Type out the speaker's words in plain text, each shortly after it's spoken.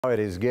It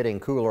is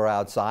getting cooler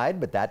outside,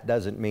 but that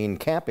doesn't mean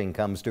camping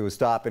comes to a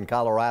stop in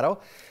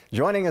Colorado.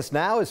 Joining us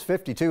now is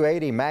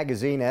 5280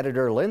 magazine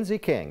editor Lindsay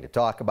King to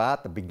talk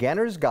about the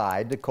beginner's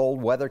guide to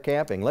cold weather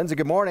camping. Lindsay,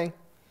 good morning.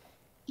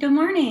 Good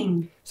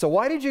morning. So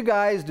why did you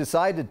guys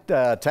decide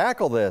to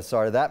tackle this?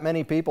 Are that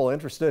many people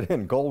interested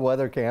in cold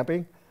weather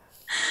camping?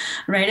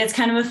 Right. It's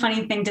kind of a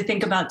funny thing to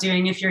think about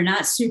doing if you're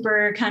not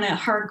super kind of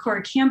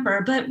hardcore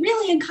camper, but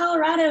really in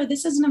Colorado,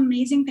 this is an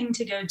amazing thing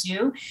to go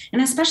do.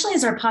 And especially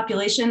as our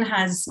population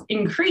has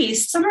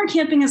increased, summer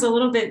camping is a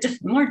little bit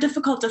more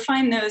difficult to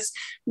find those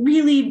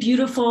really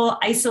beautiful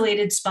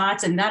isolated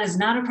spots. And that is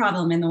not a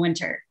problem in the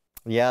winter.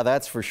 Yeah,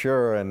 that's for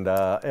sure. And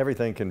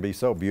everything can be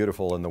so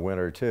beautiful in the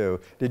winter too.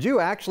 Did you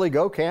actually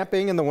go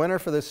camping in the winter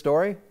for this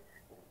story?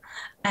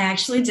 I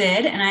actually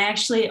did. And I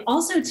actually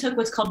also took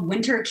what's called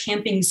winter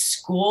camping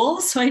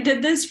school. So I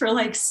did this for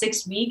like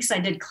 6 weeks. I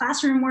did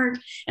classroom work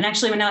and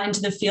actually went out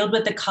into the field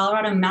with the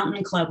Colorado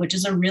Mountain Club, which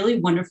is a really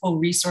wonderful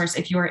resource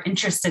if you are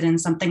interested in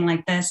something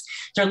like this.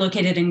 They're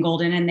located in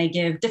Golden and they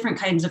give different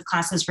kinds of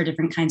classes for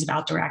different kinds of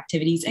outdoor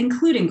activities,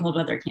 including cold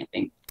weather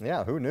camping.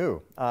 Yeah, who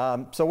knew?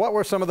 So what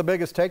were some of the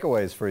biggest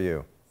takeaways for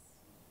you?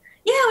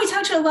 Yeah, we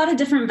talked to a lot of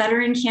different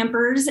veteran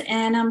campers,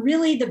 and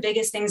really the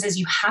biggest things is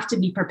you have to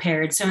be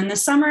prepared. So in the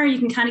summer, you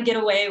can kind of get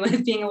away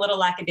with being a little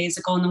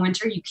lackadaisical. In the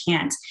winter, you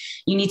can't.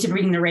 You need to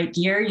bring the right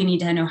gear. You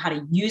need to know how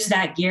to use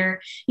that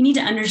gear. You need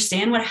to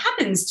understand what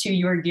happens to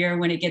your gear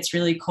when it gets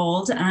really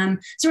cold. So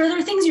are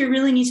there things you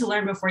really need to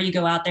learn before you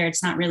go out there?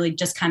 It's not really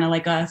just kind of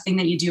like a thing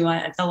that you do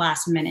at the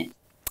last minute.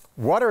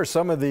 What are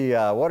some of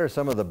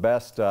the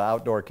best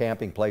outdoor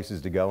camping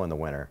places to go in the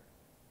winter?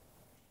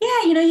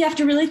 Yeah, you have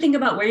to really think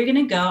about where you're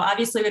going to go.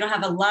 Obviously, we don't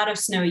have a lot of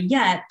snow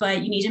yet,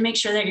 but you need to make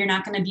sure that you're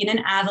not going to be in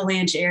an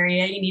avalanche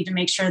area. You need to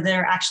make sure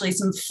there are actually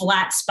some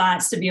flat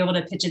spots to be able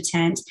to pitch a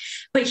tent.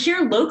 But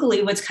here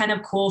locally, what's kind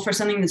of cool for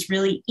something that's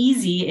really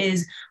easy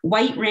is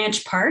White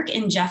Ranch Park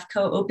in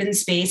Jeffco Open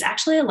Space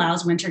actually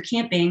allows winter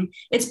camping.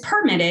 It's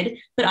permitted,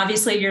 but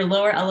obviously you're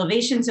lower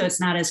elevation, so it's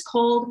not as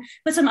cold.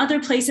 But some other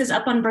places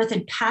up on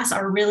Berthoud Pass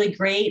are really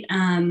great.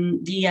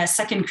 The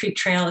Second Creek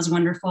Trail is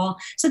wonderful.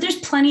 So there's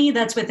plenty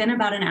that's within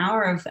about an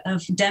hour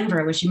of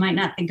Denver, which you might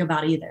not think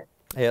about either.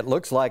 It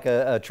looks like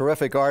a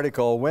terrific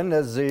article. When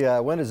does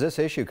this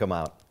issue come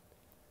out?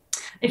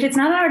 If it's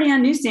not already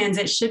on newsstands,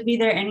 it should be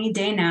there any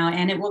day now,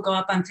 and it will go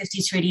up on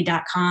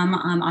 5280.com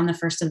on the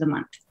 1st of the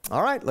month.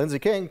 All right, Lindsay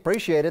King,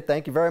 appreciate it.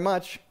 Thank you very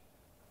much.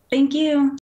 Thank you.